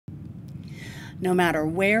No matter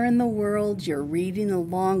where in the world you're reading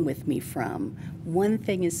along with me from, one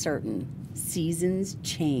thing is certain: seasons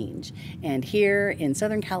change. And here in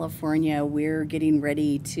Southern California, we're getting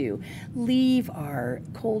ready to leave our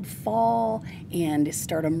cold fall and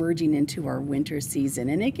start emerging into our winter season.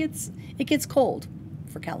 And it gets cold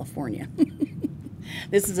for California.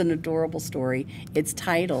 This is an adorable story. It's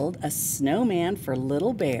titled A Snowman for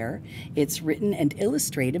Little Bear. It's written and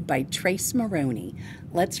illustrated by Trace Maroney.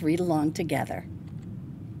 Let's read along together.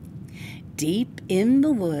 Deep in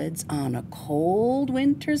the woods on a cold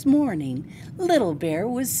winter's morning, Little Bear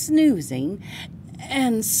was snoozing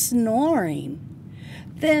and snoring,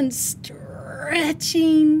 then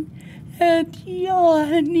stretching and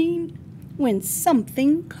yawning when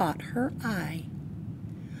something caught her eye.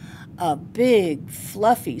 A big,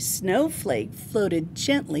 fluffy snowflake floated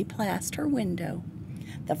gently past her window.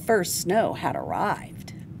 The first snow had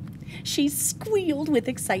arrived. She squealed with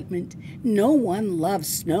excitement. No one loved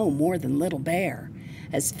snow more than Little Bear.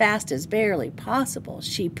 As fast as barely possible,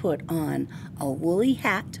 she put on a woolly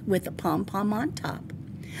hat with a pom-pom on top,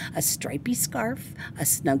 a stripy scarf, a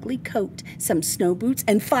snuggly coat, some snow boots,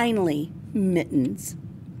 and finally, mittens.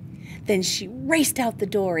 Then she raced out the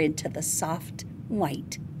door into the soft,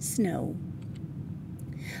 white snow.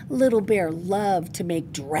 Little Bear loved to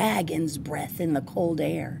make dragon's breath in the cold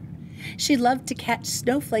air. She loved to catch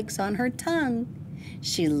snowflakes on her tongue.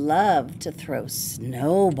 She loved to throw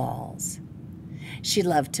snowballs. She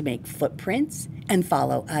loved to make footprints and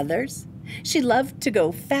follow others. She loved to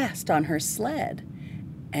go fast on her sled.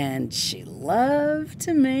 And she loved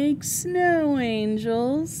to make snow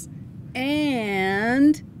angels.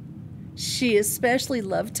 And she especially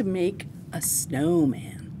loved to make a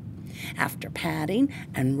snowman. After patting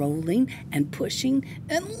and rolling and pushing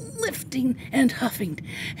and lifting and huffing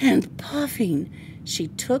and puffing, she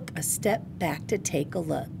took a step back to take a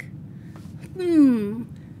look.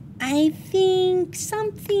 I think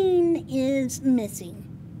something is missing.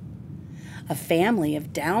 A family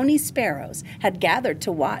of downy sparrows had gathered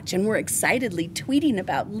to watch and were excitedly tweeting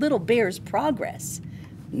about Little Bear's progress.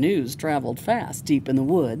 News traveled fast deep in the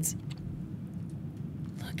woods.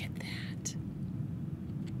 Look at that.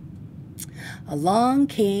 Along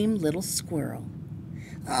came Little Squirrel.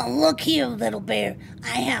 Oh, look here, Little Bear.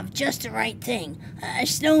 I have just the right thing. A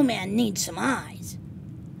snowman needs some eyes.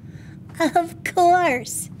 Of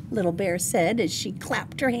course, Little Bear said as she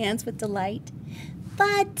clapped her hands with delight.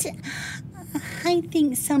 But I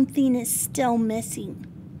think something is still missing.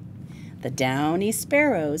 The downy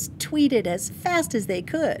sparrows tweeted as fast as they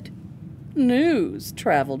could. News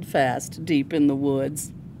traveled fast deep in the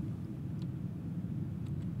woods.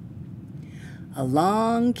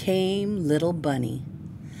 Along came Little Bunny.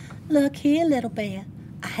 Look here, Little Bear.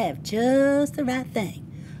 I have just the right thing.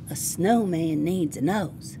 A snowman needs a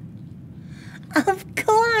nose. Of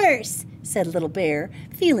course, said Little Bear,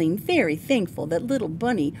 feeling very thankful that Little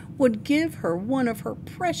Bunny would give her one of her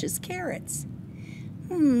precious carrots.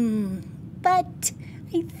 But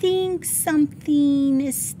I think something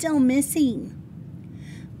is still missing.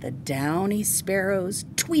 The downy sparrows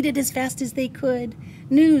tweeted as fast as they could.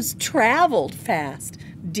 News traveled fast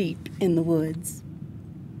deep in the woods.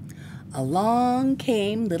 Along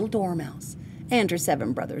came Little Dormouse and her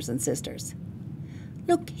 7 brothers and sisters.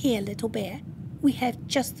 Look here, Little Bear. We have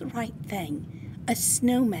just the right thing. A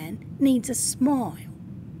snowman needs a smile.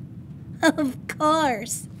 Of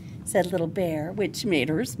course, said Little Bear, which made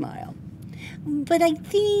her smile. But I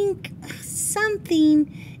think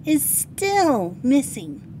something is still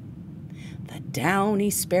missing. The downy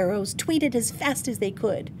sparrows tweeted as fast as they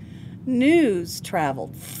could. News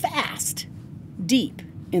traveled fast deep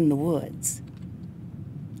in the woods.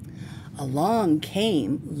 Along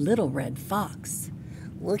came Little Red Fox.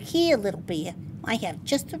 Look here, Little Bear. I have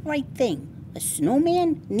just the right thing. A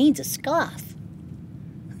snowman needs a scarf.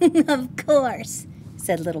 Of course,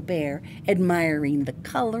 said Little Bear, admiring the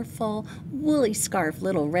colorful, woolly scarf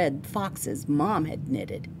Little Red Fox's mom had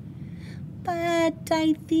knitted. But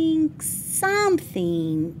I think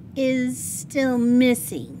something is still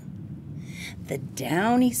missing. The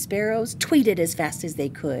downy sparrows tweeted as fast as they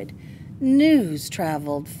could. News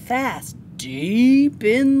traveled fast deep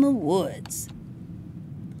in the woods.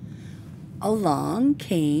 Along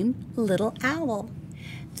came Little Owl.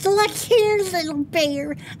 Look here, Little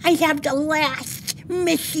Bear. I have the last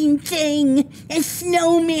missing thing. A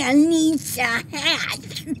snowman needs a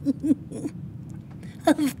hat.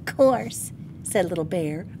 Of course, said Little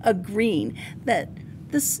Bear, agreeing that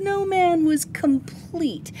the snowman was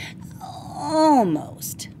complete.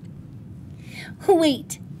 Almost.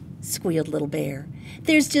 Wait, squealed Little Bear.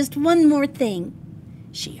 There's just one more thing.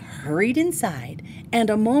 She hurried inside and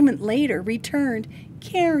a moment later returned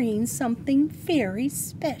carrying something very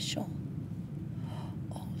special.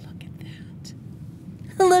 Oh, look at that.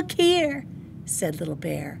 Look here, said Little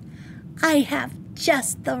Bear. I have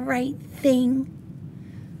just the right thing.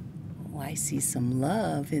 Oh, I see some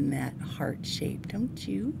love in that heart shape, don't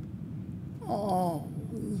you? Oh,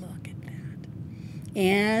 look at that.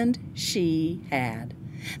 And she had.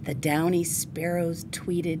 The downy sparrows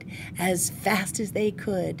tweeted as fast as they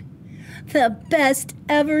could. The best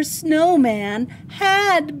ever snowman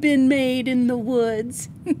had been made in the woods.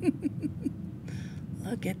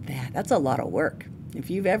 Look at that. That's a lot of work. If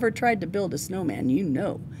you've ever tried to build a snowman, you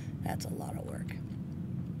know that's a lot of work.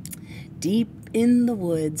 Deep in the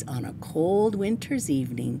woods on a cold winter's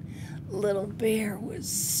evening, Little Bear was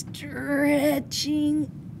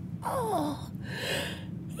stretching.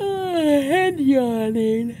 And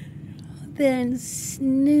yawning. Then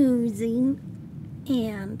snoozing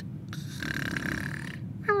and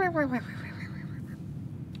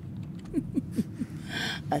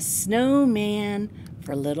a snowman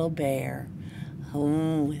for Little Bear.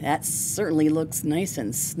 Oh, that certainly looks nice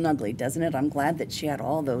and snuggly, doesn't it? I'm glad that she had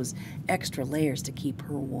all those extra layers to keep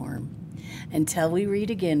her warm. Until we read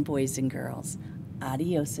again, boys and girls,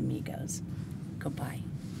 adios, amigos. Goodbye.